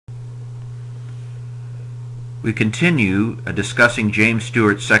We continue discussing James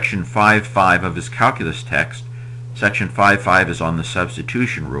Stewart's section 5.5 of his calculus text. Section 5.5 is on the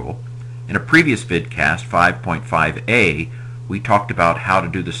substitution rule. In a previous vidcast, 5.5a, we talked about how to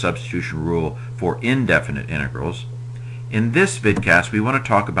do the substitution rule for indefinite integrals. In this vidcast, we want to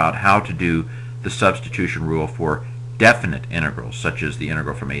talk about how to do the substitution rule for definite integrals, such as the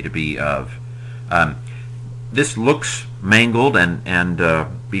integral from a to b of. This looks mangled, and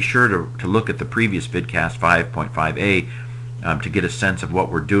be sure to look at the previous vidcast 5.5a to get a sense of what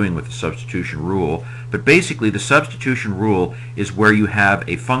we're doing with the substitution rule. But basically, the substitution rule is where you have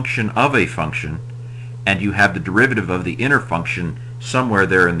a function of a function, and you have the derivative of the inner function somewhere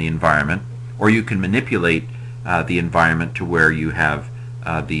there in the environment, or you can manipulate the environment to where you have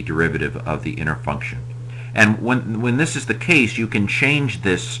the derivative of the inner function. And when this is the case, you can change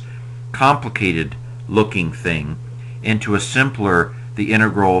this complicated looking thing into a simpler, the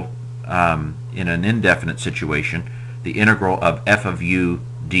integral in an indefinite situation, the integral of f of u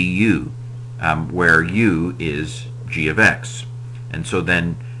du, where u is g of x. And so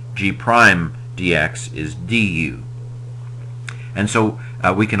then g prime dx is du. And so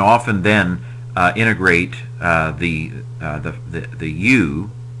we can often then integrate the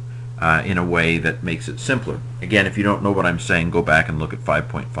u in a way that makes it simpler. Again, if you don't know what I'm saying, go back and look at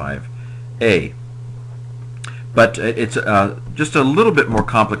 5.5a. But it's just a little bit more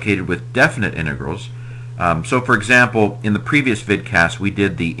complicated with definite integrals. So for example, in the previous vidcast, we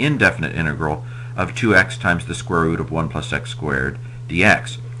did the indefinite integral of 2x times the square root of 1 plus x squared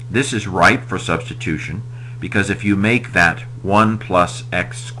dx. This is ripe for substitution, because if you make that 1 plus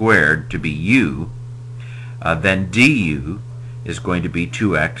x squared to be u, then du is going to be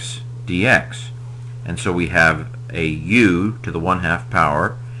 2x dx. And so we have a u to the 1/2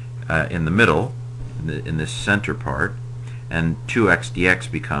 power in the middle, in this center part, and 2x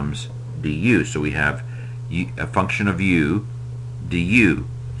dx becomes du. So we have a function of u du,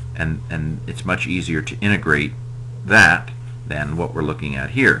 and it's much easier to integrate that than what we're looking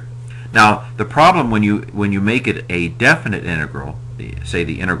at here. Now, the problem when you make it a definite integral, say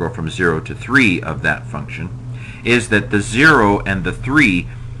the integral from 0 to 3 of that function, is that the 0 and the 3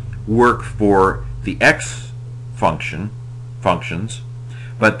 work for the x functions,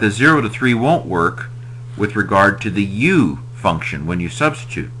 but the 0 to 3 won't work with regard to the u function when you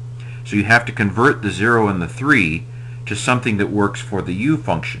substitute. So you have to convert the 0 and the 3 to something that works for the u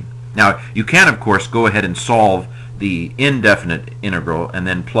function. Now, you can, of course, go ahead and solve the indefinite integral and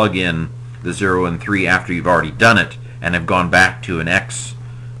then plug in the 0 and 3 after you've already done it and have gone back to an x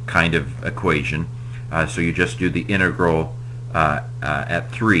kind of equation. So you just do the integral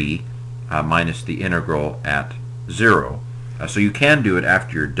at 3 minus the integral at 0. So you can do it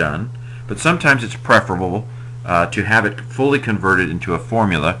after you're done, but sometimes it's preferable to have it fully converted into a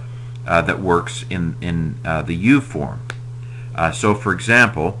formula that works in the u form. So for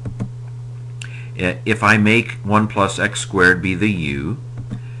example, if I make 1 plus x squared be the u,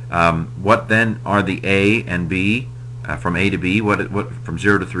 what then are the a and b from a to b? From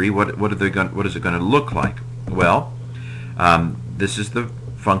 0 to 3? What is it going to look like? Well, this is the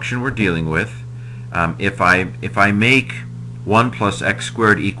function we're dealing with. If I make 1 plus x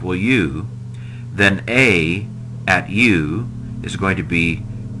squared equal u, then a at u is going to be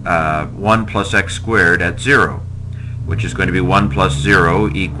 1 plus x squared at 0, which is going to be 1 plus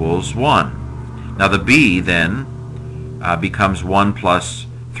 0 equals 1. Now the b then becomes 1 plus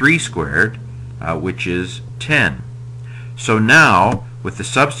 3 squared, which is 10. So now, with the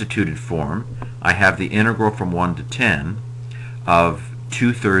substituted form, I have the integral from 1 to 10 of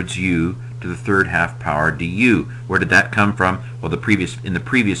 2/3 u to the 3/2 power du. Where did that come from? Well, in the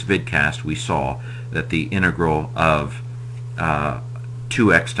previous vidcast, we saw that the integral of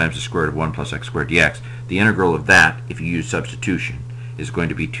 2x times the square root of 1 plus x squared dx, the integral of that, if you use substitution, is going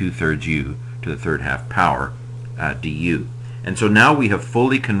to be 2/3 u to the 3/2 power du. And so now we have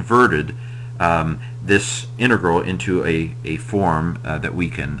fully converted this integral into a form that we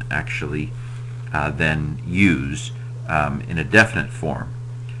can actually then use in a definite form.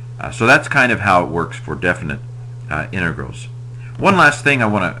 So that's kind of how it works for definite integrals. One last thing I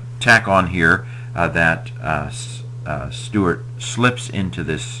want to tack on here that Stewart slips into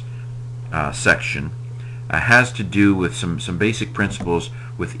this section has to do with some basic principles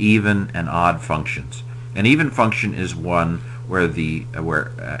with even and odd functions. An even function is one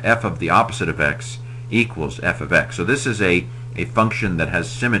where f of the opposite of x equals f of x. So this is a function that has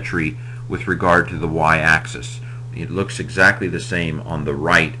symmetry with regard to the y-axis. It looks exactly the same on the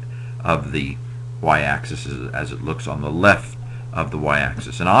right of the y-axis as it looks on the left of the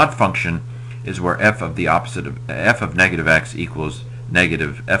y-axis. An odd function is where f of the opposite of f of negative x equals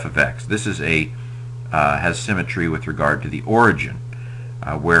negative f of x. This is a has symmetry with regard to the origin,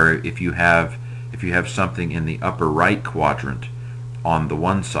 where if you have something in the upper right quadrant on the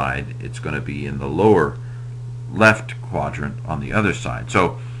one side, it's going to be in the lower left quadrant on the other side.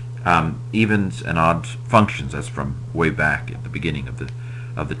 So evens and odds functions, that's from way back at the beginning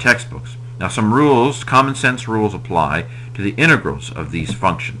of the textbooks. Now some rules, common sense rules, apply to the integrals of these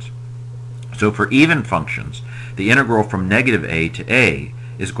functions. So for even functions, the integral from negative a to a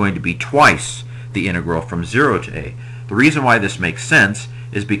is going to be twice the integral from 0 to a. The reason why this makes sense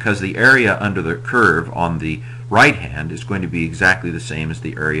is because the area under the curve on the right hand is going to be exactly the same as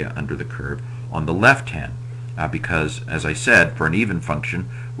the area under the curve on the left hand, because, as I said, for an even function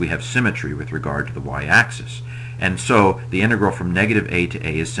we have symmetry with regard to the y-axis. And so the integral from negative a to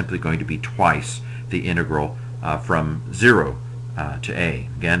a is simply going to be twice the integral from 0 to a.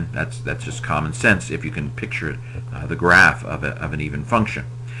 Again, that's just common sense if you can picture the graph of an even function.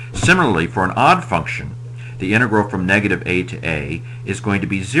 Similarly, for an odd function, the integral from negative a to a is going to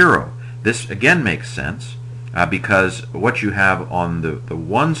be 0. This again makes sense because what you have on the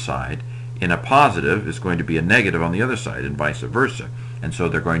one side in a positive is going to be a negative on the other side, and vice versa. And so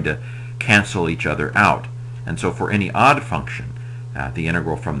they're going to cancel each other out. And so for any odd function, the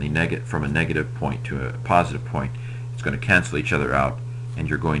integral from a negative point to a positive point, it's going to cancel each other out, and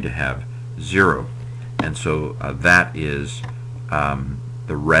you're going to have 0. And so that is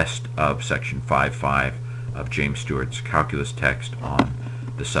the rest of section 5.5 of James Stewart's calculus text on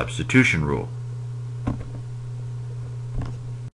the substitution rule.